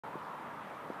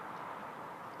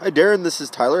Hi Darren, this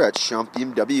is Tyler at Schomp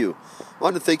BMW. I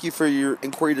wanted to thank you for your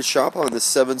inquiry to shop on the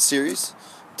 7 Series.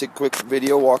 Take a quick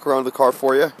video, walk around the car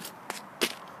for you.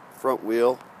 Front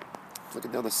wheel,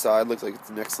 looking down the side, looks like it's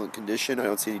in excellent condition. I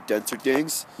don't see any dents or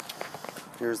dings.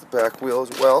 Here's the back wheel as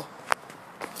well.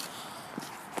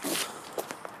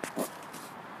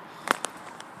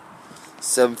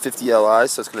 .750 Li,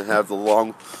 so it's going to have the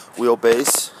long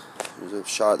wheelbase. Here's a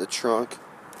shot of the trunk.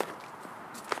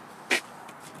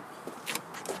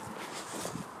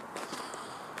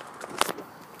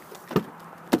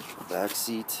 Back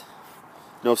seat.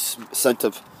 No scent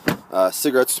of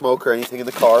cigarette smoke or anything in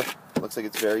the car. Looks like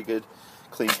it's very good,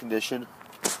 clean condition.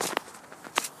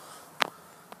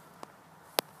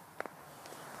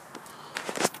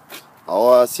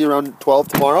 I'll see you around 12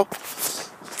 tomorrow. You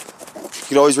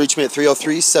can always reach me at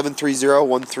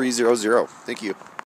 303-730-1300. Thank you.